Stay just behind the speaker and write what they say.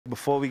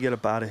Before we get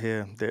up out of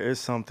here, there is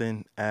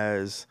something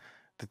as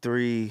the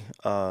three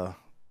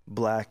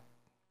black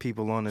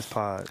people on this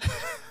pod.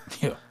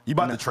 Yeah. You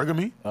about to trigger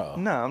me? No,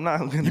 I'm not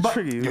going to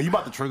trigger you. Yo, you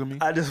about to trigger me?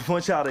 I just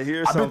want y'all to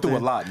hear I've something. been through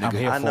a lot, nigga. I'm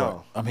here I for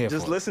know. it. I'm here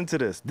Just for listen to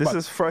this. This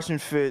is Fresh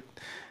and Fit.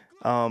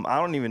 I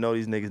don't even know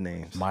these niggas'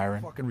 names.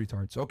 Myron. Fucking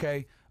retards.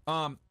 Okay.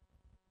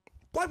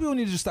 Black people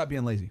need to just stop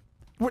being lazy.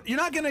 You're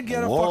not gonna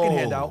get a Whoa. fucking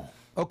handout.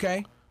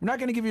 Okay. We're not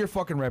gonna give you your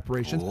fucking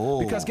reparations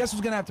because guess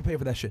who's gonna have to pay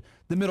for that shit?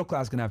 The middle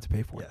class gonna have to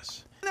pay for it.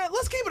 Yes. Now,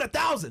 let's keep it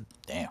 1,000.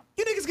 Damn.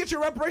 You niggas get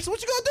your reparations.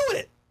 What you gonna do with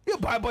it? You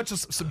gonna buy a bunch of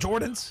some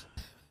Jordans,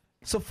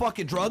 some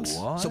fucking drugs,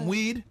 some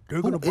weed.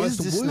 They're gonna buy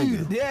some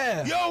weed.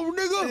 Yeah. Yo,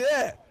 nigga.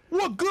 Yeah.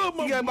 What good,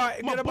 You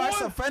gotta buy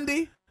some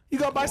Fendi. You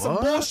gotta buy some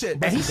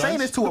bullshit. And he's saying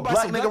this to a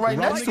black nigga right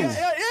next to him.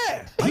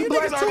 Yeah. He You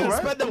black niggas too, aren't gonna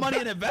right? spend the money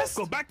and invest.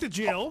 Go back to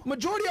jail.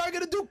 Majority are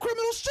gonna do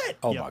criminal shit.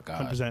 Oh my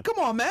God. 100%. Come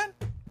on, man.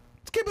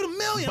 Let's keep it $1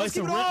 million. Buy Let's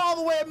keep some it rim- all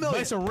the way $1 million.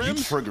 Buy some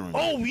rims. triggering me.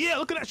 Oh yeah,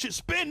 look at that shit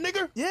spin,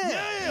 nigga. Yeah.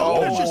 Look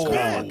at that shit Oh,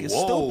 spin. Fucking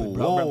stupid,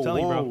 bro. I'm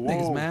telling you, bro.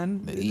 Niggas,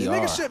 man. The The ER.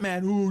 nigga shit,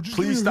 man. Ooh, just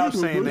Please give me stop a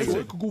saying nigga so nigga.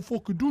 I could go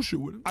fucking do shit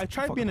with it. I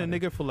tried being a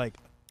nigga for like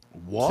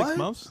What? 6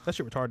 months. That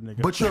shit retarded,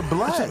 nigga. But you're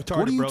black. Retarded,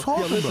 What are you bro.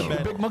 talking Yo, listen, about?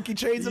 man. Big monkey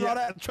chains and all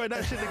Yeah, that. I tried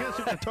that shit,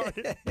 nigga. That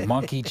shit retarded.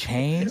 Monkey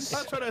chains.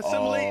 I tried to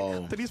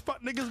assimilate to these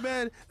fuck niggas,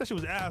 man. That shit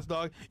was ass,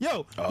 dog.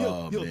 Yo,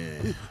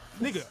 man.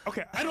 nigga.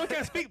 Okay, I know I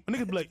can't speak, but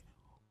niggas be like,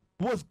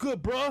 "What's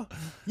good, bro?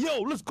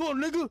 Yo, let's go,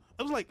 nigga."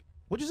 I was like,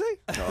 "What'd you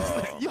say?"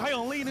 Like, you high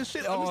on lean and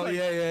shit. I was Oh, like,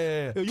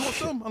 yeah. Yo, you want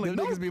some? I'm like, Them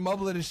no, niggas be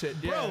mumbling and shit.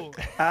 Yeah. bro.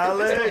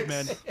 Alex.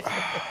 man.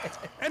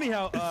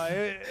 Anyhow,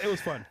 it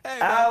was fun.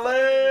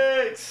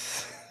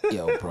 Alex.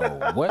 Yo,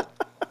 bro. What?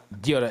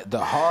 Yo, the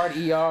hard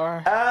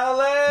ER.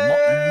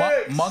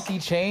 Alex. Monkey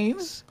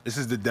chains. This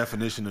is the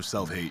definition of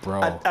self-hate.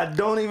 Bro. I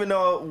don't even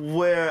know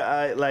where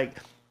I like.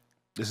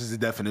 This is the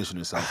definition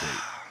of self-hate.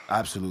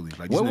 Absolutely.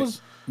 Like What this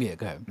was? Yeah,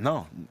 go ahead.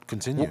 No,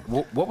 continue.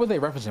 What were they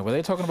referencing? Were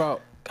they talking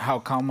about how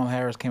Kamala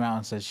Harris came out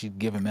and said she'd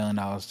give $1 million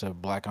to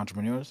black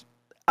entrepreneurs?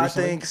 I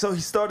think so.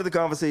 He started the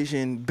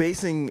conversation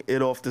basing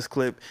it off this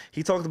clip.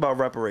 He talked about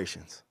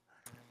reparations.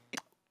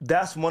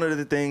 That's one of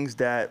the things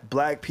that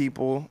black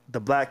people,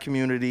 the black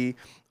community,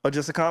 or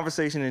just a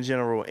conversation in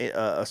general,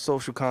 a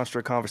social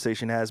construct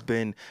conversation has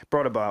been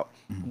brought about,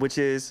 which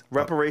is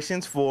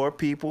reparations for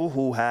people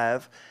who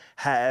have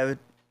had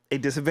a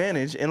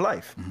disadvantage in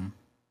life.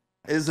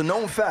 It is a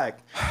known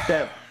fact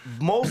that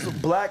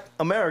most black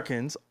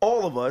Americans,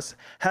 all of us,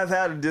 have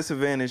had a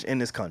disadvantage in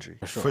this country.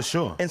 For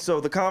sure. And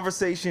so the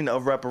conversation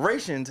of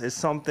reparations is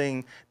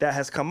something that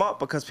has come up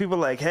because people are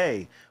like,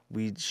 hey,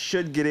 we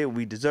should get it.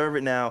 We deserve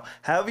it now.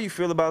 However you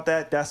feel about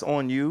that, that's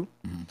on you.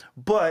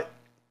 But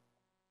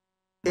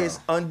it's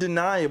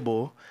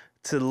undeniable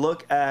to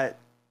look at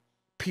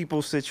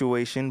people's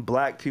situation,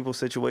 black people's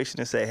situation,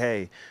 and say,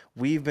 hey,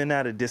 we've been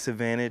at a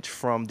disadvantage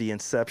from the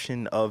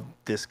inception of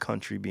this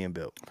country being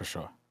built. For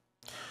sure.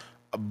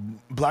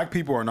 Black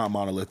people are not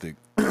monolithic.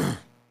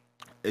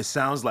 It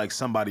sounds like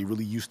somebody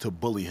really used to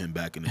bully him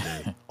back in the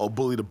day, or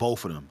bully the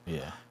both of them.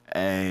 Yeah.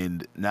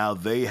 And now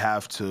they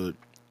have to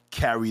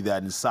carry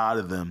that inside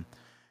of them,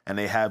 and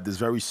they have this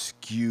very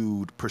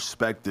skewed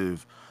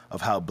perspective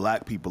of how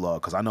black people are.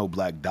 Because I know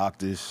black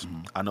doctors,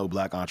 I know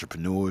black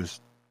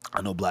entrepreneurs,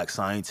 I know black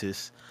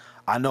scientists,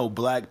 I know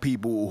black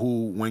people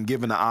who, when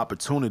given the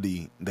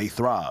opportunity, they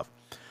thrive.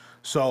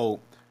 So,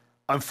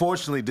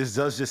 unfortunately, this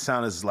does just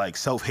sound as like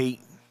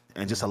self-hate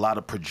and just a lot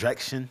of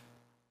projection.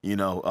 You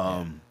know,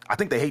 I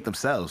think they hate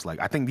themselves. Like,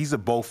 I think these are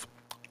both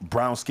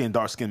brown-skinned,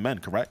 dark-skinned men,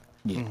 correct?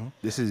 Yeah.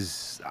 This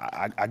is,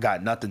 I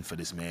got nothing for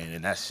this man,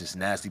 and that's just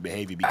nasty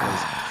behavior because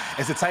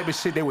it's the type of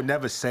shit they would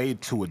never say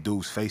to a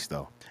dude's face,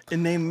 though.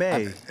 And they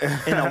may,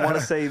 and I want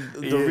to say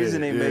the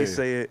reason they may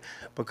say it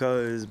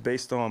because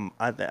based on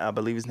I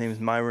believe his name is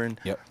Myron.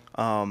 Yep.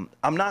 I'm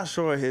not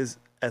sure his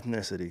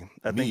ethnicity.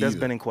 I think that's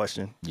been in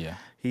question. Yeah.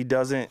 He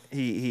doesn't.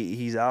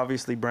 He's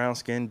obviously brown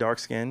skin, dark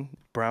skin,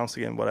 brown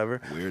skin, whatever.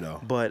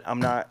 Weirdo. But I'm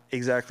not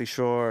exactly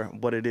sure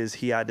what it is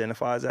he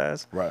identifies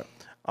as. Right.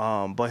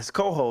 But his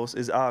co-host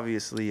is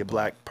obviously a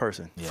black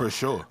person. For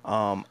sure.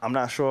 I'm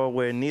not sure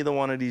where neither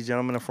one of these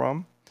gentlemen are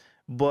from,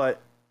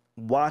 but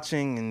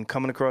watching and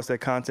coming across their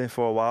content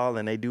for a while,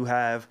 and they do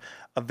have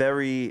a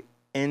very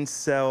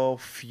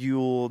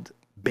incel-fueled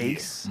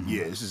base.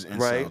 Yeah, this is incel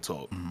Right?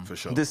 talk, for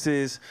sure. This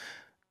is,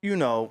 you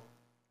know,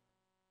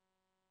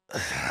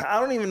 I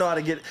don't even know how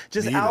to get it.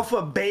 Just Me either.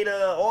 alpha,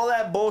 beta, all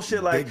that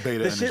bullshit. Like Big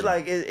beta the shit, energy.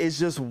 like it's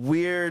just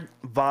weird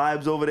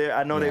vibes over there.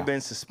 I know Yeah. they've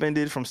been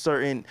suspended from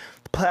certain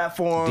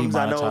platforms.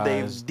 I know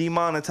they've Demonetized.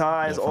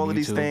 demonetized Yeah, all from of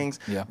these YouTube. things.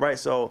 Yeah. Right.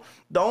 So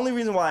the only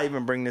reason why I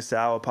even bring this to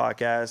our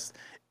podcast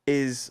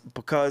is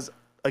because,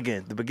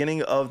 again, the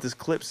beginning of this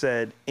clip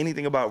said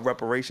anything about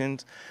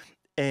reparations,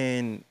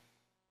 and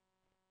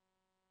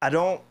I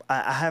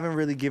haven't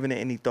really given it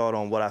any thought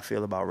on what I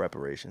feel about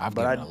reparations. I've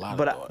but given it a lot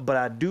of thought. but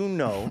I do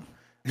know,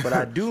 but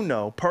I do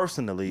know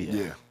personally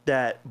Yeah.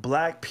 that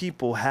black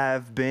people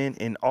have been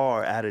and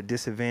are at a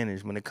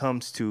disadvantage when it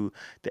comes to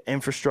the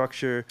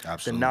infrastructure,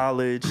 Absolutely. the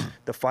knowledge,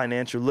 the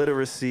financial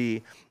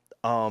literacy,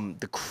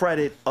 the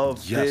credit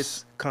of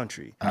this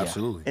country.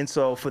 Absolutely. And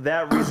so for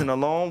that reason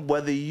alone,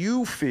 whether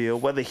he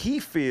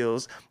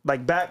feels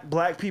like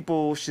black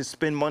people should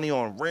spend money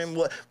on rim,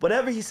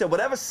 whatever he said,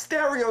 whatever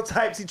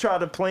stereotypes he tried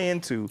to play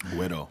into,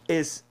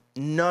 is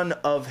none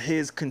of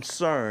his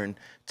concern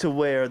to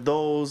where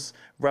those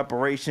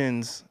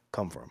reparations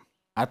come from.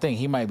 I think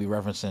he might be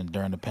referencing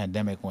during the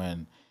pandemic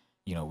when,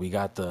 you know, we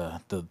got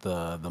the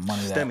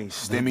money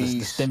Stimmies.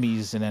 the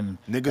stimmies, and then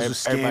niggas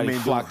was everybody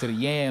scamming, flocked to the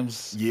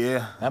yams.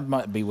 Yeah. That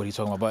might be what he's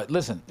talking about. But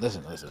listen.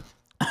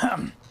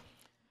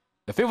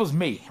 If it was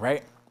me,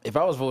 right? If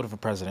I was voted for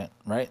president,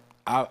 right?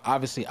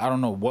 Obviously, I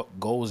don't know what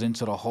goes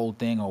into the whole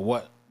thing or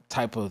what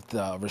type of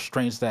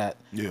restraints that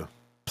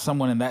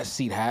someone in that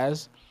seat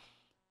has.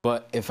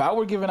 But if I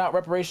were giving out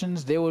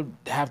reparations, there would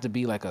have to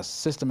be like a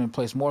system in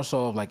place, more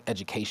so of like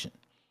education.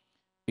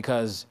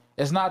 Because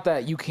it's not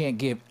that you can't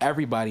give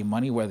everybody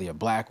money, whether you're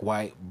black,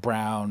 white,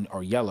 brown,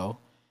 or yellow.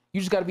 You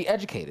just got to be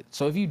educated.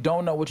 So if you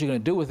don't know what you're going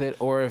to do with it,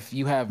 or if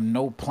you have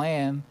no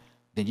plan,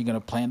 then you're going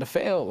to plan to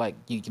fail. Like,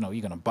 you know,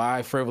 you're going to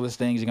buy frivolous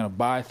things. You're going to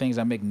buy things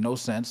that make no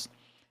sense.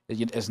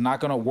 It's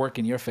not going to work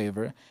in your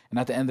favor. And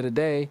at the end of the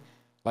day,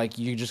 like,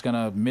 you're just going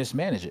to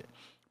mismanage it.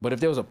 But if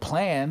there was a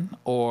plan,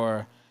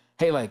 or,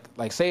 hey,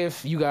 like say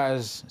if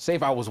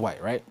I was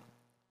white, right?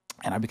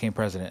 And I became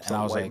president, and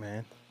I was like,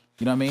 man.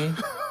 You know what I mean?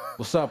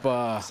 What's up,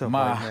 What's up,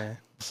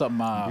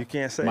 my you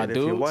can't say my it if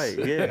dudes? you're white.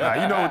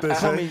 Yeah. You know what they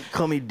say.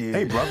 Call me dude.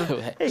 Hey,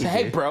 brother.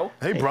 Hey, bro.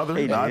 Hey, brother.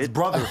 Hey, Nah, dude. it's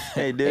brother.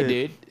 Hey, dude.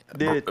 Hey,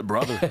 dude.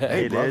 Brother. Hey,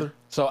 Hey, brother. dude.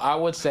 So I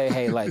would say,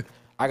 hey, like,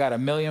 I got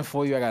 $1 million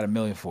for you. I got $1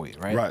 million for you,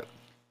 right? Right.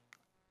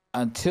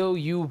 Until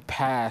you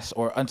pass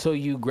or until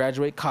you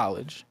graduate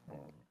college,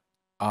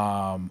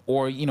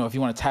 or, you know, if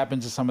you want to tap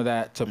into some of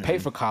that to pay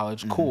for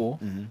college, cool.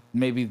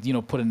 Maybe, you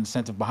know, put an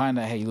incentive behind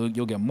that. Hey,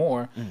 you'll get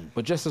more.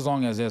 But just as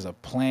long as there's a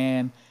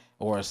plan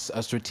or a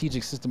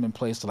strategic system in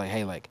place to, like,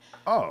 hey, like,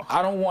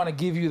 I don't want to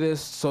give you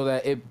this so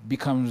that it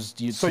becomes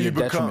to your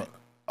detriment.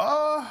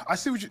 I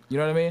see what You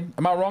know what I mean?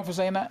 Am I wrong for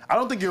saying that? I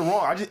don't think you're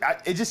wrong.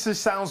 It just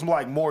sounds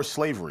like more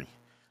slavery.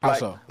 How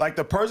so? Like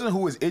the person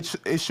who is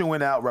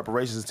issuing out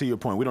reparations, to your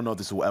point, we don't know if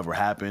this will ever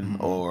happen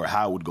or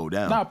how it would go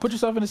down. Nah, put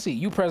yourself in the seat.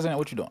 You president,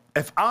 what you doing?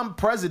 If I'm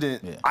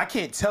president, I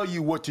can't tell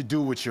you what to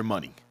do with your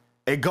money.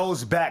 It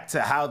goes back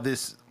to how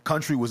this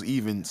country was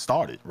even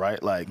started,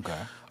 right? Like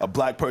a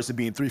black person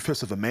being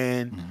 3/5 of a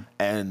man,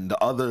 and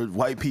the other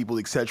white people,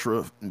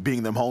 etc.,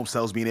 being them home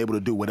selves, being able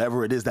to do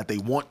whatever it is that they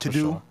want to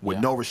do with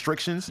no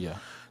restrictions. Yeah.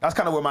 That's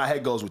kind of where my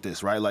head goes with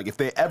this, right? Like, if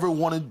they ever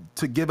wanted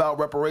to give out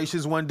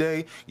reparations one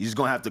day, you're just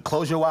gonna have to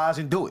close your eyes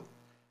and do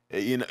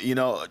it. You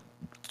know,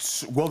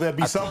 will there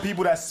be some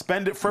people that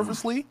spend it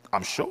frivolously?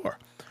 I'm sure.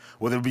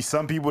 Will there be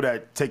some people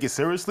that take it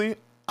seriously?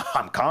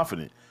 I'm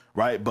confident,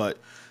 right? But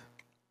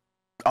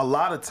a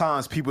lot of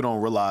times people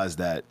don't realize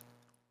that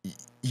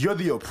you're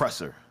the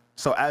oppressor.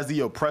 So as the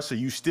oppressor,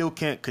 you still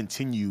can't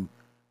continue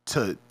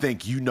to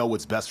think you know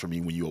what's best for me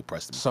when you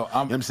oppress them. So you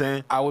know what I'm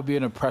saying? I would be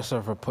an oppressor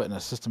for putting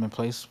a system in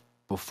place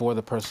before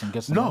the person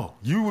gets the No, money.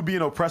 you would be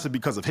an oppressor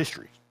because of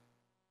history.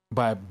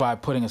 By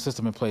putting a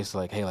system in place,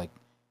 like, hey, like,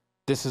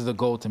 this is the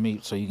goal to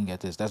meet so you can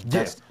get this. That's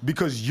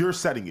because you're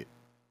setting it.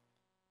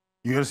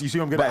 You see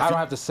what I'm getting but at? I don't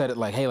have to set it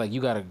like, hey, like,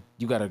 you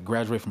gotta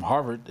graduate from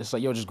Harvard. It's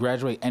like, yo, just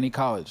graduate any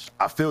college.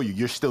 I feel you.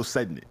 You're still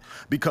setting it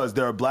because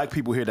there are black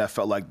people here that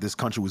felt like this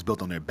country was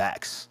built on their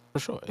backs. For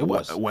sure, it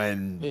was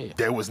when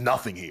there was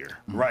nothing here,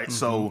 right?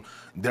 So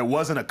there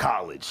wasn't a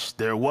college,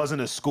 there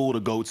wasn't a school to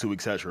go to,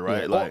 etc.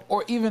 Right? Like,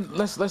 or even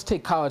let's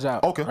take college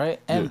out. Okay, right?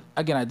 And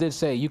again, I did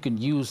say you can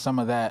use some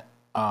of that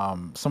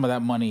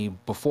money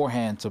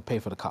beforehand to pay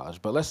for the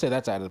college, but let's say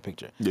that's out of the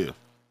picture. Yeah,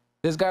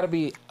 there's got to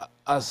be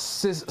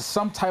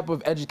some type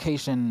of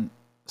education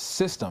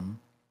system,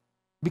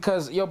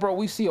 because yo, bro,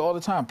 we see all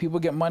the time people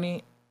get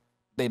money,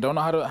 they don't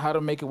know how to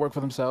make it work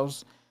for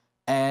themselves,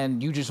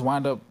 and you just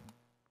wind up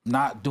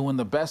not doing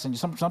the best, and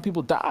some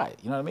people die.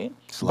 You know what I mean?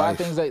 Buy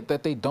things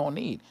that they don't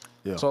need.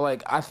 Yeah. So,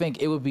 like, I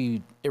think it would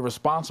be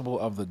irresponsible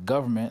of the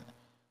government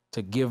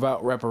to give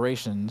out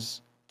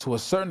reparations to a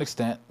certain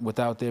extent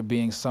without there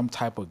being some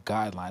type of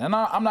guideline. And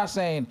I'm not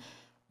saying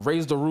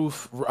raise the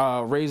roof,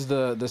 raise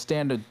the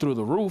standard through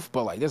the roof,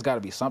 but, like, there's got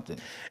to be something.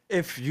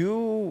 If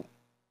you're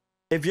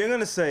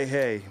gonna say,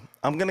 hey,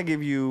 I'm gonna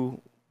give you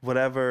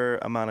whatever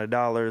amount of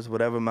dollars,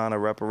 whatever amount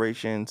of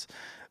reparations,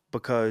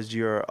 because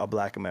you're a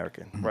black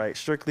American, right?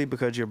 Strictly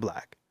because you're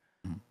black.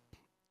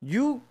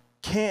 You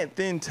can't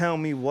then tell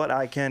me what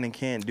I can and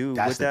can't do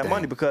with that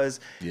money, because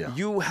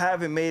you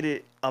haven't made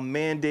it a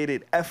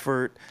mandated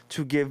effort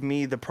to give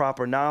me the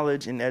proper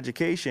knowledge and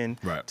education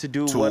to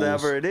do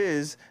whatever it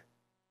is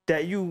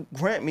that you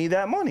grant me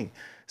that money.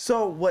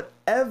 So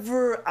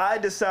whatever I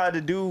decide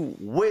to do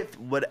with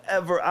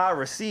whatever I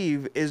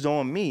receive is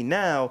on me.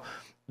 Now,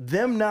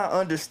 them not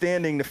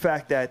understanding the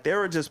fact that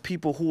there are just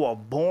people who are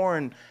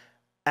born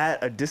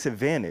at a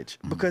disadvantage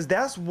because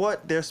that's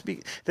what they're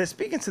speaking. They're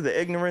speaking to the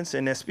ignorance,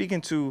 and they're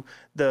speaking to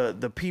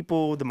the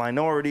people, the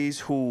minorities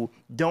who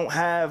don't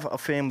have a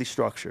family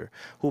structure,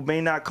 who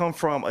may not come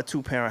from a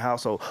 2-parent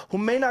household, who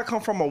may not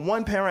come from a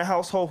 1-parent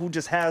household who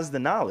just has the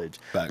knowledge.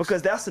 Facts.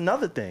 Because that's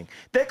another thing.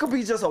 There could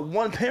be just a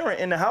 1-parent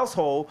in the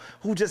household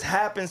who just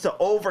happens to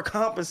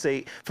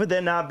overcompensate for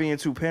there not being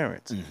 2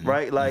 parents,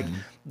 right? Like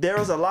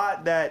there's a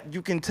lot that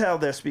you can tell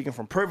they're speaking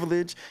from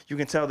privilege. You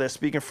can tell they're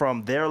speaking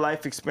from their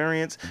life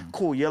experience.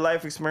 Cool, your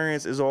life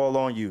experience is all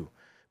on you.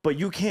 But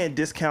you can't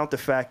discount the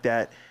fact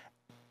that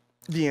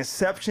the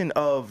inception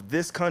of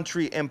this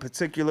country in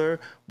particular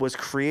was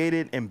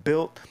created and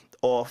built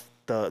off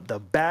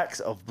the backs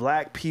of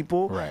black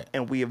people. Right.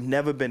 And we have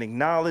never been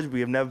acknowledged.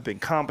 We have never been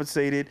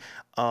compensated.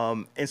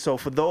 And so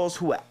for those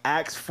who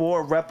ask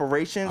for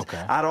reparations,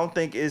 I don't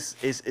think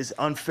it's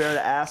unfair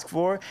to ask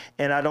for,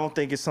 and I don't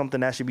think it's something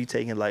that should be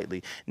taken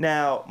lightly.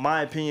 Now,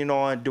 my opinion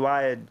on do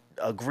I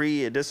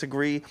agree or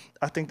disagree,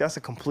 I think that's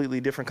a completely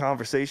different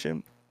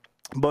conversation.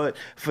 But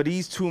for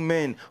these 2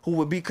 men who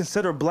would be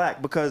considered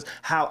black, because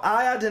how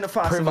I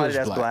identify somebody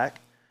that's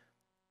black.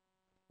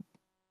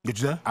 Get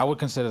you that? I would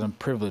consider them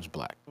privileged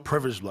black.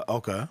 Privileged black.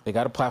 Okay. They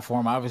got a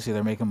platform. Obviously,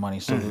 they're making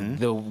money. So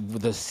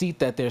the seat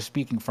that they're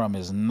speaking from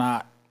is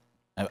not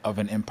of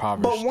an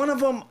impoverished. But one of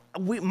them,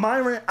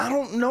 Myron, I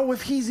don't know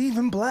if he's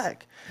even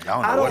black.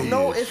 I don't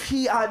know if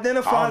he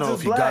identifies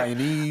as black.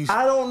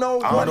 I don't know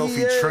what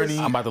he is. Trini.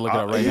 I'm about to look it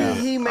up right now.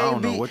 He may I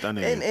don't be. know what that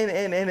name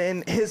is.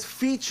 And his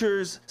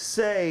features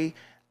say,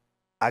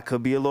 I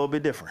could be a little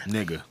bit different.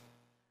 Nigga.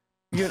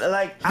 You know,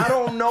 like I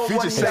don't know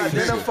what he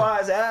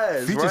identifies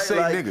as. Features right? say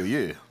like, nigga,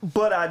 yeah.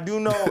 But I do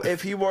know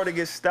if he were to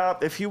get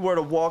stopped, if he were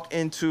to walk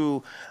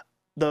into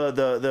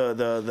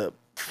the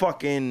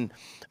fucking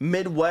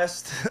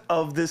Midwest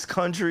of this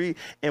country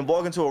and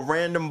walk into a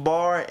random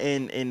bar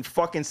in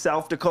fucking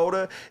South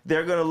Dakota,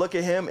 they're gonna look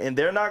at him and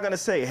they're not gonna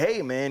say,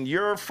 hey man,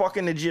 you're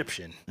fucking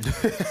Egyptian.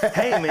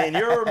 Hey man,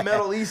 you're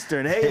Middle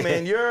Eastern. Hey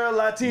man, you're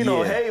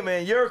Latino. Yeah. Hey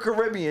man, you're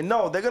Caribbean.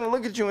 No, they're gonna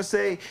look at you and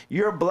say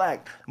you're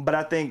black. But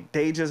I think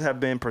they just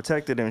have been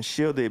protected and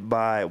shielded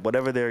by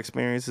whatever their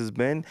experience has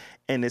been,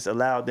 and it's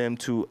allowed them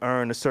to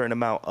earn a certain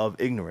amount of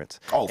ignorance.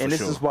 And this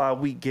is why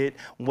we get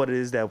what it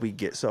is that we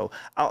get. So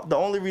the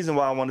only reason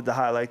why I wanted to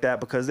highlight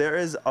that, because there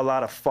is a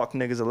lot of fuck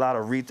niggas, a lot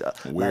of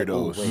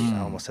weirdos. I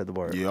almost said the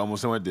word. Yeah,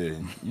 almost went there.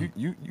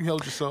 You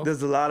held yourself.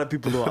 There's a lot of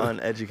people who are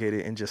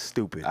uneducated and just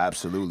stupid.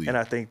 Absolutely. And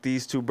I think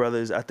these 2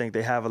 brothers, I think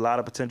they have a lot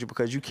of potential,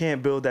 because you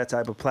can't build that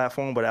type of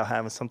platform without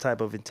having some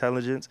type of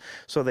intelligence.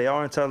 So they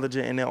are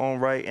intelligent in their own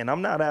right, and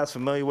I'm not as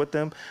familiar with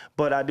them,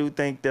 but I do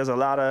think there's a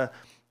lot of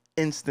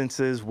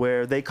instances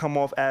where they come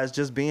off as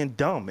just being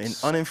dumb and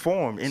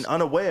uninformed and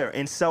unaware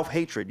and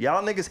self-hatred.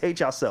 Y'all niggas hate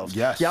yourselves.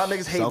 Yes. Y'all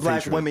niggas hate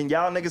black women.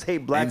 Y'all niggas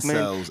hate black men.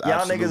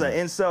 Y'all niggas are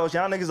incels.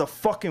 Y'all niggas are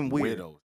fucking weird. Weirdos.